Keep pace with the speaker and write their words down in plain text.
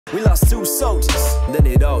We lost 2 soldiers, then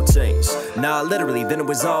it all changed. Nah, literally, then it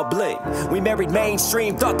was all bling. We married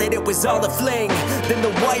mainstream, thought that it was all a fling. Then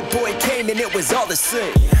the white boy came and it was all the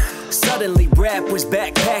same. Suddenly rap was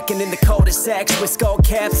backpacking in the cul-de-sacs with skull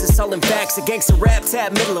caps and selling facts. A gangster rap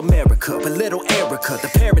tap middle America, but little Erica, the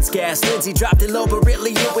parents gassed. Lindsay dropped it low, but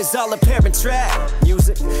really it was all apparent trap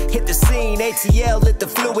music. Hit the scene, ATL lit the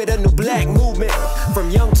fluid, a new black movement. From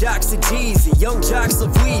young jocks to Jeezy, young jocks to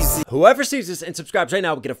Weezy. Whoever sees this and subscribes right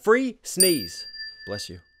now will get a free sneeze. Bless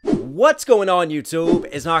you. What's going on, YouTube?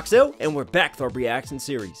 It's Knoxhill, and we're back with our reaction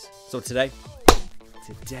series. So today,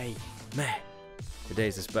 man,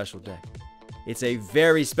 today's a special day. It's a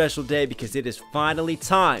very special day because it is finally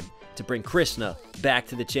time to bring Krishna back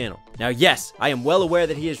to the channel. Now, yes, I am well aware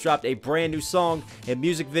that he has dropped a brand new song and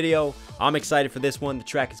music video. I'm excited for this one. The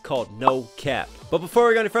track is called No Cap. But before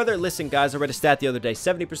we go any further, listen, guys, I read a stat the other day.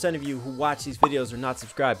 70% of you who watch these videos are not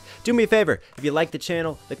subscribed. Do me a favor. If you like the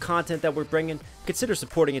channel, the content that we're bringing, consider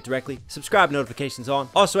supporting it directly. Subscribe, notifications on.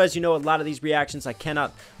 Also, as you know, a lot of these reactions I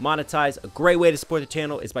cannot monetize. A great way to support the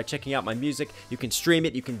channel is by checking out my music. You can stream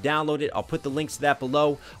it. You can download it. I'll put the links to that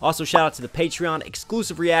below. Also, shout out to the Patreon.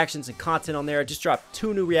 Exclusive reactions and content on there. I just dropped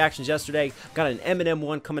 2 new reactions yesterday. Got an Eminem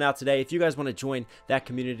one coming out today. If you guys want to join that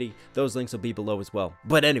community, those links will be below as well.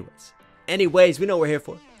 But anyways, we know what we're here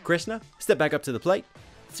for. Krishna, step back up to the plate.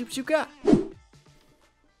 Let's see what you got.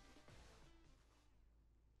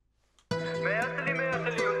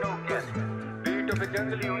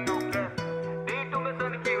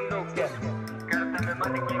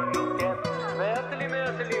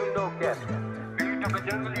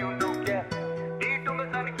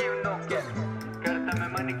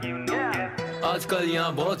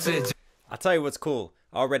 I'll tell you what's cool.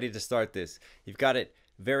 All ready to start this. You've got it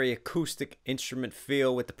very acoustic instrument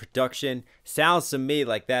feel with the production. Sounds to me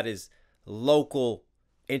like that is local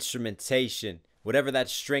instrumentation. Whatever that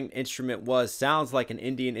stringed instrument was, sounds like an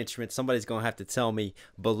Indian instrument. Somebody's gonna have to tell me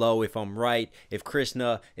below if I'm right. If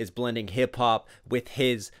Krishna is blending hip-hop with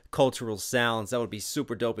his cultural sounds, that would be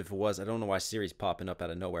super dope if it was. I don't know why Siri's popping up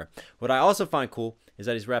out of nowhere. What I also find cool is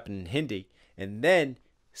that he's rapping in Hindi and then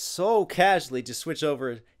so casually just switch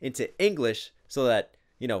over into English so that,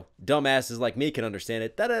 you know, dumbasses like me can understand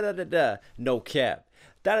it. Da da da da da, no cap.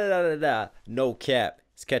 Da da da da da, no cap.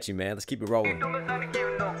 It's catchy, man. Let's keep it rolling.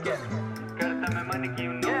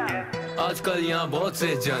 आजकल यहाँ बहुत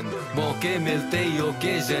से जन मौके मिलते ही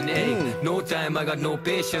occasion A no time I got no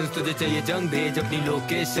patience तुझे चाहिए जंग भेज अपनी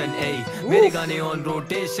लोकेशन ए मेरे गाने ऑन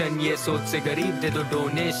रोटेशन ये सोच से गरीब दे दो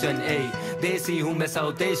डोनेशन ए देसी हूँ मैं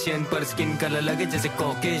साउथ एशियन पर स्किन कलर लगे जैसे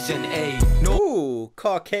Caucasian A no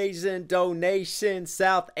Caucasian, donation,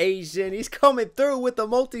 South Asian. He's coming through with the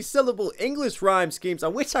multi-syllable English rhyme schemes. I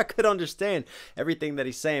wish I could understand everything that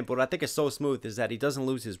he's saying, but what I think is so smooth is that he doesn't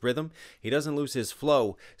lose his rhythm. He doesn't lose his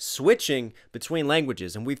flow, switching between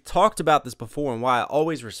languages. And we've talked about this before and why I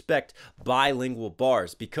always respect bilingual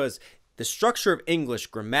bars, because the structure of English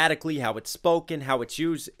grammatically, how it's spoken, how it's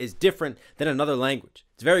used is different than another language.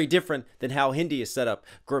 It's very different than how Hindi is set up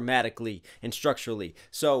grammatically and structurally.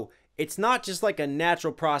 So it's not just like a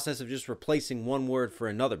natural process of just replacing one word for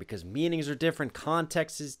another, because meanings are different,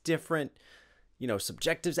 context is different, you know,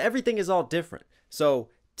 subjectives, everything is all different. So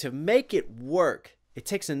to make it work, it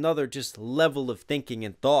takes another just level of thinking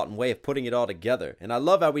and thought and way of putting it all together. And I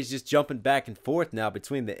love how he's just jumping back and forth now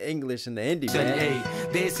between the English and the Hindi, man.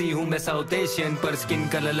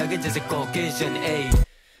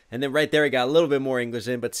 And then right there he got a little bit more English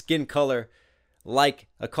in, but skin color like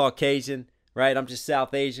a Caucasian, right? I'm just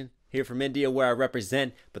South Asian. Here from India where I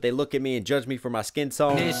represent, but they look at me and judge me for my skin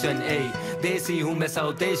tone. No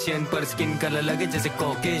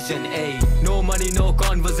money, no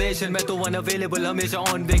conversation.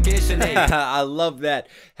 On vacation. I love that.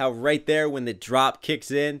 How right there when the drop kicks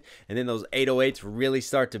in and then those 808s really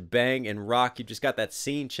start to bang and rock, you just got that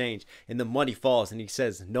scene change and the money falls and he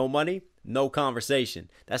says, no money, no conversation.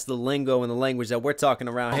 That's the lingo and the language that we're talking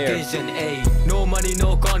around here. No money,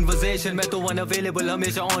 no conversation. मैं तो unavailable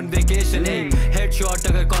हमेशा on vacation. Headshot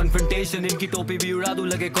अगर confrontation इनकी टोपी भी उड़ा दूँ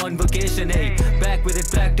लगे convocation. Back with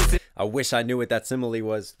it, practice it. I wish I knew what that simile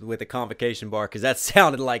was with the convocation bar, because that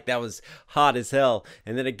sounded like that was hot as hell.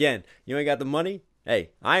 And then again, you ain't got the money?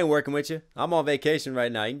 Hey, I ain't working with you. I'm on vacation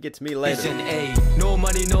right now. You can get to me later. No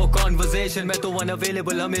money, no conversation. मैं तो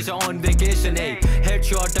unavailable हमेशा on vacation.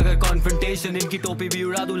 Headshot अगर confrontation इनकी टोपी भी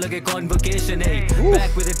उड़ा दूँ लगे convocation.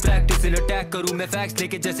 Back with it, practice in attack करूँ मैं facts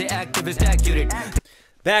लेके जैसे activist accurate.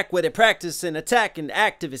 Back with it, practicing, attacking,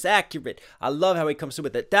 activist, accurate. I love how he comes through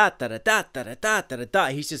with the da da da da da da da da da.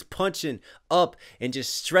 He's just punching up and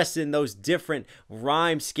just stressing those different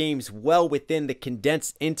rhyme schemes well within the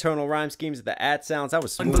condensed internal rhyme schemes of the ad sounds. That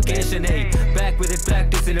was smooth. Back with it,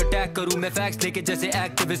 practicing, attack karu main facts leke jaise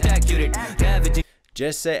activist, accurate.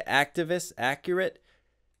 Just say activist, accurate.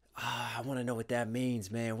 I want to know what that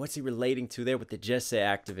means, man. What's he relating to there with the just say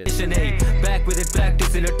activist? Back with it,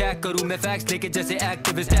 practice and attack karu main facts leke jaise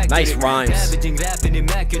activist, accurate. Nice rhymes. Ravaging, rapping,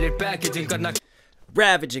 immaculate packaging karna.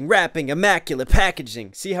 Ravaging, rapping, immaculate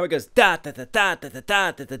packaging. See how it goes da da da da da da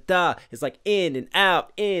da da da da. It's like in and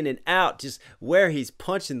out. Just where he's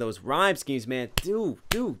punching those rhyme schemes, man. Dude.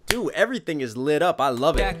 Everything is lit up. I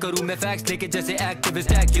love it. Facts leke jaise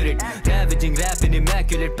activist, accurate. Ravaging, rapping,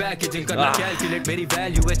 immaculate packaging karna. Calculate, very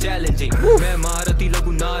value is challenging. Main maharati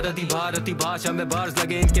lagu narati bharati bhasha mein bars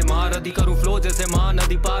lage inke maharati karu flow jaise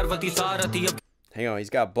mahanadi parvati sarati. Hang on, he's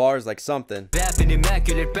got bars like something. Rapping,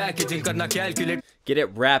 immaculate packaging karna, calculate. Get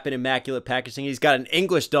it? Rapping, immaculate packaging. He's got an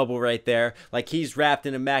English double right there. Like he's wrapped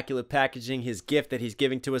in immaculate packaging, his gift that he's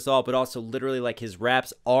giving to us all, but also literally like his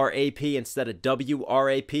raps R-A-P instead of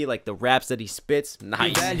W-R-A-P, like the raps that he spits.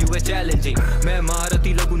 Nice. Value is challenging. Main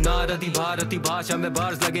maharati lagu narati bharati bhasha mein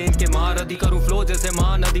bars lage inke maharati karu flow jaise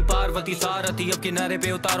mahanadi parvati sarati ab kinare pe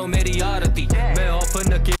utaro meri yaarati. Main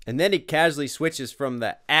often. And then he casually switches from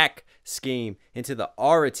the ack scheme into the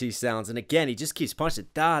R-T sounds, and again he just keeps punching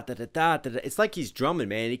da da da da da. It's like he's drumming,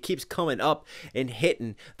 man. He keeps coming up and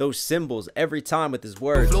hitting those cymbals every time with his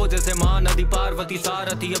words. Flow jaise mahanadi parvati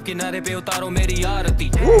sarati ab kinare pe utaro meri yaarati.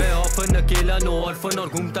 Main often akela no orphan aur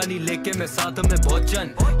ghumta nahi leke main saath mein bahut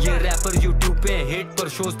jan. Ye rapper YouTube pe hit par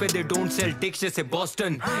shows pe they don't sell tickets jaise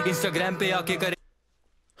Boston. Instagram pe aake kare.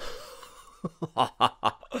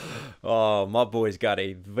 Oh, my boy's got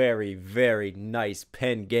a very nice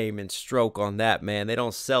pen game and stroke on that, man. They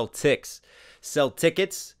don't sell tickets,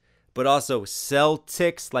 but also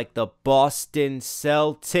Celtics, like the Boston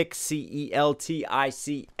Celtics, C-E-L-T-I-C-S,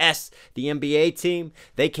 the NBA team.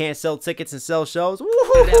 They can't sell tickets and sell shows.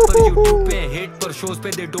 Rapper YouTube पे hit पर shows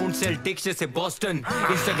पे they don't sell tickets जैसे Boston.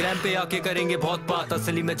 Instagram पे आके करेंगे बहुत बात,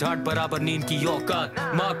 असली में झाट बराबर नींद की औकात.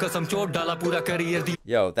 माँ कसम चोट डाला पूरा career the.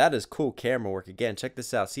 Yo, that is cool camera work. Again, check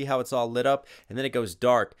this out. See how it's all lit up and then it goes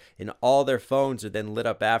dark and all their phones are then lit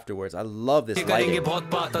up afterwards. I love this lighting. करेंगे बहुत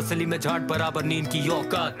बात, असली में झाट बराबर नींद की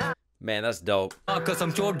औकात. Man, that's dope.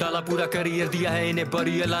 कसम चोट डाला पूरा career दिया है इन्हें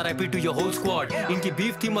burial RIP to your whole squad. इनकी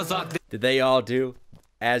beef थी मजाक. Did they all do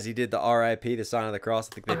as he did the RIP, the sign of the cross?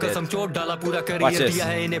 I think they did. कसम चोट डाला पूरा career दिया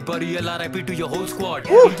है इन्हें burial RIP to your whole squad.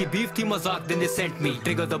 इनकी beef थी मजाक, then they sent me.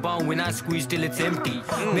 Trigger the bomb when I squeeze till it's empty.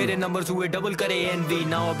 मेरे numbers हुए double करे envy.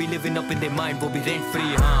 Now I'll be living up in their mind, वो भी rent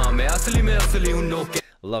free. हाँ मैं असली हूँ no cap.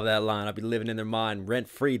 Love that line. I'll be living in their mind, rent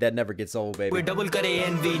free. That never gets old, baby. We double करे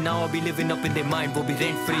envy. Now I'll be living up in their mind, वो भी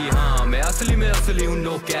rent free. हाँ मैं असली हूँ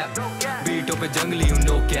no cap. Beatों पे जंगली हूँ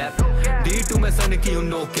no cap. D2 में सन की हूँ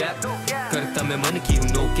no cap. करता मैं मन की हूँ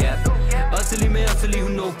no cap. असली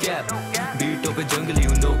हूँ no cap. Beatों पे जंगली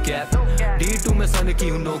हूँ no cap. D2 में सन की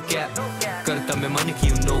हूँ no cap. करता मैं मन की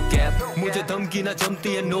हूँ no cap. मुझे धमकी ना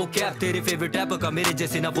जमती है no cap. तेरे favorite rapper का मेरे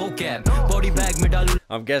जैसे ना वो cap. Body bag में डालूं.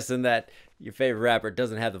 I'm guessing that your favorite rapper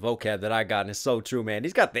doesn't have the vocab that I got, and it's so true, man.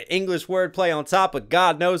 He's got the English wordplay on top, but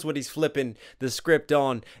God knows what he's flipping the script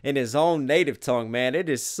on in his own native tongue, man. It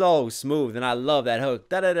is so smooth, and I love that hook.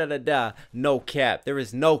 Da-da-da-da-da. No cap. There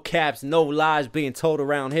is no caps, no lies being told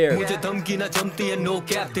around here. मुझे धमकी ना जमती है no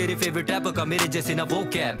cap. तेरे favorite rapper का मेरे जैसे ना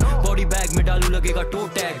vocab. Body bag में डालूं लगेगा toe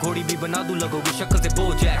tag. घोड़ी भी बना दूं लगोगे शक्ल से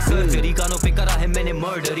Bojack. Surgery गानों पे करा है मैंने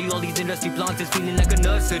murdery. All these industry plants is feeling like a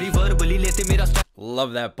nursery. Verbally लेते मेरा style.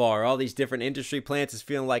 Love that bar. All these different industry plants is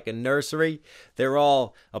feeling like a nursery. They're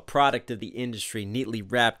all a product of the industry, neatly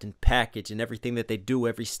wrapped and packaged, and everything that they do,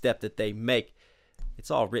 every step that they make,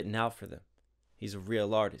 it's all written out for them. He's a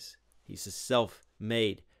real artist. He's a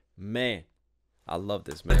self-made man. I love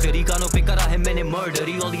this, man.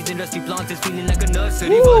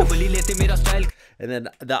 And then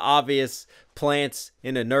the obvious plants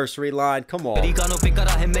in a nursery line. Come on.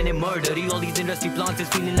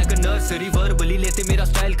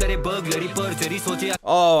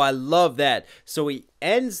 Oh, I love that. So he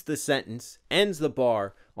ends the sentence, ends the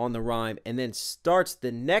bar on the rhyme, and then starts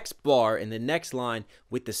the next bar in the next line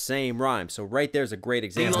with the same rhyme. So right there's a great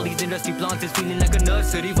example.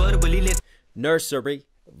 Nursery,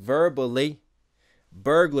 verbally,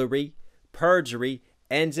 burglary, perjury,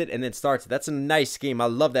 ends it and then starts it. That's a nice scheme. I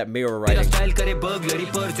love that mirror writing.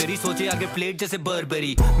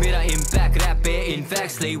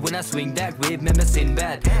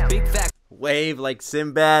 Wave like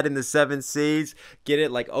Sinbad in the Seven Seas. Get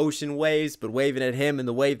it? Like ocean waves, but waving at him in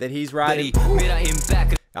the wave that he's riding.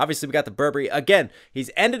 Obviously, we got the Burberry. Again, he's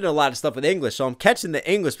ended a lot of stuff with English, so I'm catching the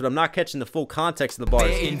English, but I'm not catching the full context of the bars.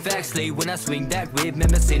 In fact, slave when I swing that wave, मैं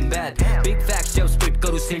Sinbad. Big facts, जब spit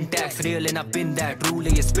करूँ syntax, real and I pin that, rule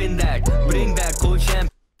you spin that, bring that cold champagne.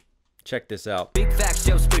 Check this out. Big facts,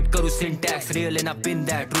 जब spit करूँ syntax, real and I pin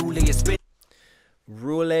that, rule you spin.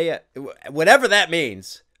 Rule, whatever that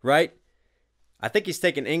means, right? I think he's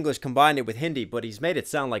taken English, combined it with Hindi, but he's made it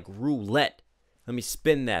sound like roulette. Let me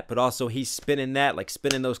spin that, but also he's spinning that, like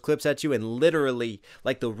spinning those clips at you, and literally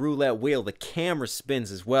like the roulette wheel, the camera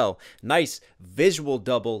spins as well. Nice visual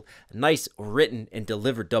double, nice written and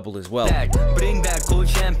delivered double as well. Bring that cold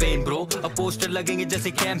champagne, bro. A poster लगेंगे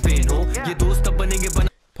जैसे campaign हो. ये दोस्त अब बनेंगे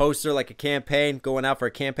Poster like a campaign, going out for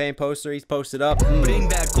a campaign poster. He's posted up. Bring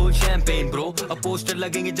that cold champagne, bro. A poster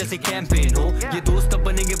लगेंगे जैसे campaign हो. ये दोस्त अब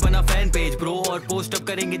बनेंगे बना fan page, bro. और post up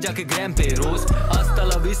करेंगे जाके gram पे रोज. Hasta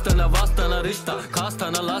la vista, na vasta, na rishta. Khas tha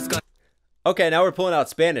na las ka. Okay, now we're pulling out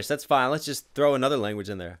Spanish. That's fine. Let's just throw another language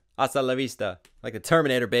in there. Hasta la vista. Like the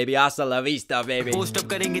Terminator, baby. Hasta la vista, baby. Post up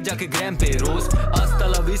करेंगे जाके gram पे रोज. Hasta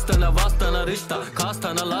la vista, na vasta, na rishta. Khas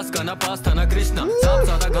tha na las ka, na pasta, na Krishna. साफ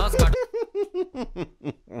सादा घास काट.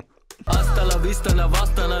 Hasta la vista, na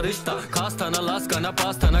vasta, na rishta. Khas tha na las ka, na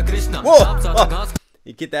pasta, na Krishna. Saap saada ghas.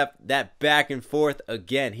 You get that back and forth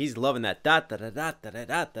again. He's loving that dot da da da da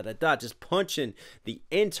da da da da, just punching the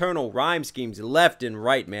internal rhyme schemes left and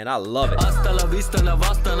right, man. I love it. Hasta la vista, na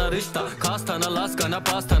vasta, na rishta. Khas tha na las ka, na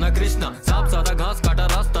pasta, na Krishna. Saap saada ghas kata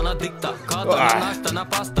rasta na dikta. Khata na nashta, na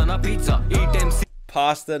pasta, na pizza. Eat MC.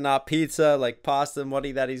 Pasta, not pizza, like pasta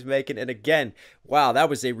money that he's making. And again, wow, that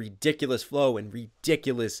was a ridiculous flow and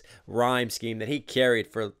ridiculous rhyme scheme that he carried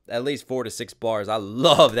for at least 4 to 6 bars. I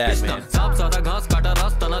love that, man. Eat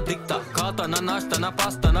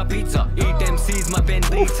MCs, my pen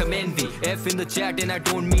breathes some envy. F in the chat and I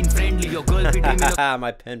don't mean friendly. Your girl be dreaming of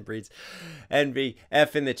my pen breeds envy.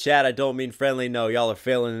 F in the chat, I don't mean friendly. No, y'all are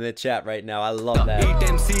failing in the chat right now. I love that. Eat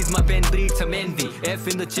MCs, my pen breeds some envy. F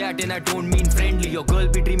in the chat and I don't mean friendly. Your girl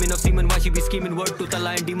be dreaming of semen, why she be scheming? Word to the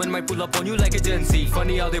line, demon might pull up on you like agency.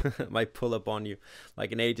 Funny how they might pull up on you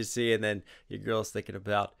like an agency, and then your girl's thinking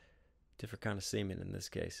about different kind of semen in this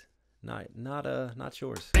case. Not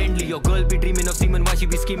yours. Friendly, your girl be dreaming of semen, why she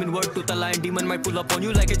be scheming? Word to the line, demon might pull up on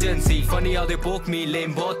you like agency. Funny how they poke me,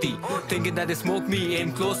 lame boti, thinking that they smoke me,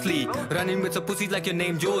 aim closely. Running with some pussies like your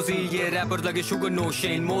name Josie. Yeah, rappers like a sugar, no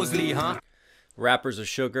Shane Mosley, huh? Rappers are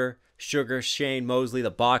Sugar, Shane Mosley, the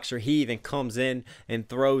boxer. He even comes in and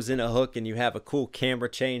throws in a hook, and you have a cool camera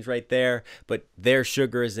change right there. But their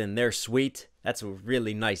Sugar is in their Sweet. That's a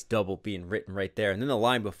really nice double being written right there. And then the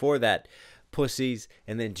line before that, Pussies,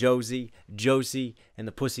 and then Josie, and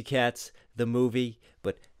the Pussycats, the movie.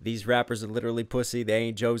 But these rappers are literally pussy. They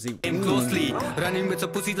ain't Josie. Aim closely, running with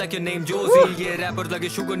some pussies like your name Josie. Yeah, rappers like a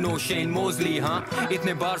sugar, no Shane Mosley, huh?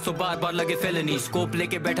 Itne bar so bar like a felony. Scope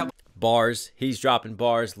leke baitha. Bars. He's dropping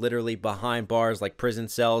bars literally behind bars like prison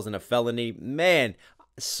cells and a felony. Man,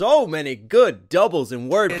 so many good doubles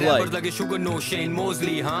and wordplay.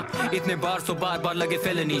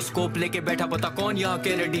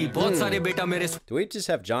 Do we just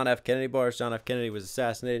have John F. Kennedy bars? John F. Kennedy was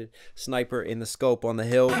assassinated. Sniper in the scope on the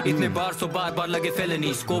hill.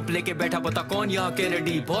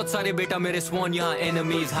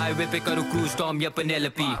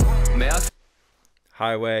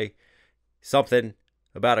 Highway. Something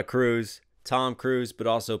about a cruise. Tom Cruise, but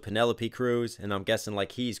also Penelope Cruz, and I'm guessing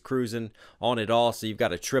like he's cruising on it all, so you've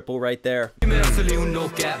got a triple right there. No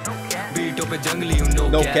cap.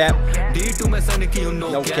 No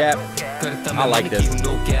cap. I like this.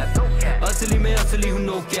 असली में असली हूँ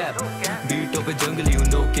no cap बीटों पे जंगली हूँ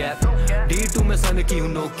no cap D2 में सन की हूँ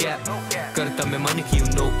नो कैप करता मैं मन की हूँ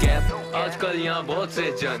नो कैप आजकल यहाँ बहुत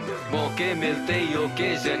से जन मौके मिलते ही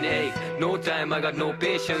occasion A no time I got no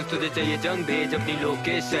patience तुझे चाहिए जंग भेज अपनी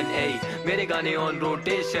लोकेशन ए मेरे गाने ऑन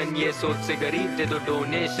रोटेशन ये सोच से गरीब दे दो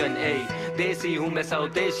डोनेशन ए देसी हूँ मैं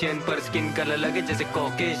साउथ एशियन पर स्किन कलर लगे जैसे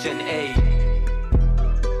Caucasian A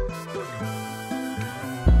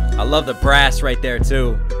I love the brass right there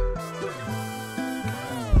too.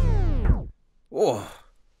 Oh,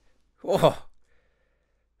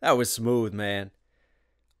 that was smooth, man.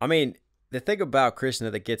 I mean, the thing about Krishna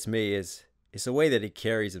that gets me is it's the way that he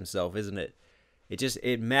carries himself, isn't it?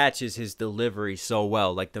 It matches his delivery so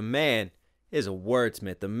well. Like, the man is a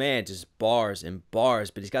wordsmith. The man just bars and bars,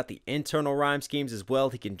 but he's got the internal rhyme schemes as well.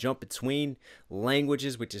 He can jump between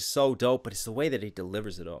languages, which is so dope, but it's the way that he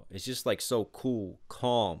delivers it all. It's just like so cool,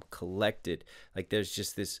 calm, collected. Like, there's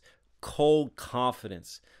just this cold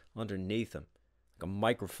confidence underneath him. Like a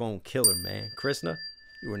microphone killer, man. Krishna,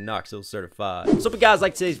 you are Knoxhill certified. So if you guys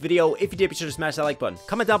like today's video, if you did, be sure to smash that like button.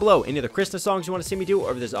 Comment down below any other Krishna songs you want to see me do,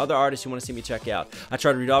 or if there's other artists you want to see me check out. I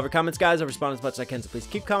try to read all of your comments, guys. I respond as much as I can, so please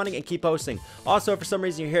keep commenting and keep posting. Also, if for some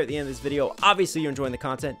reason you're here at the end of this video, obviously you're enjoying the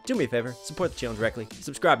content, do me a favor, support the channel directly,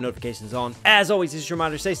 subscribe, notifications on. As always, just a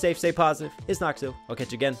reminder, stay safe, stay positive. It's Knoxhill. I'll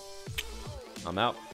catch you again. I'm out.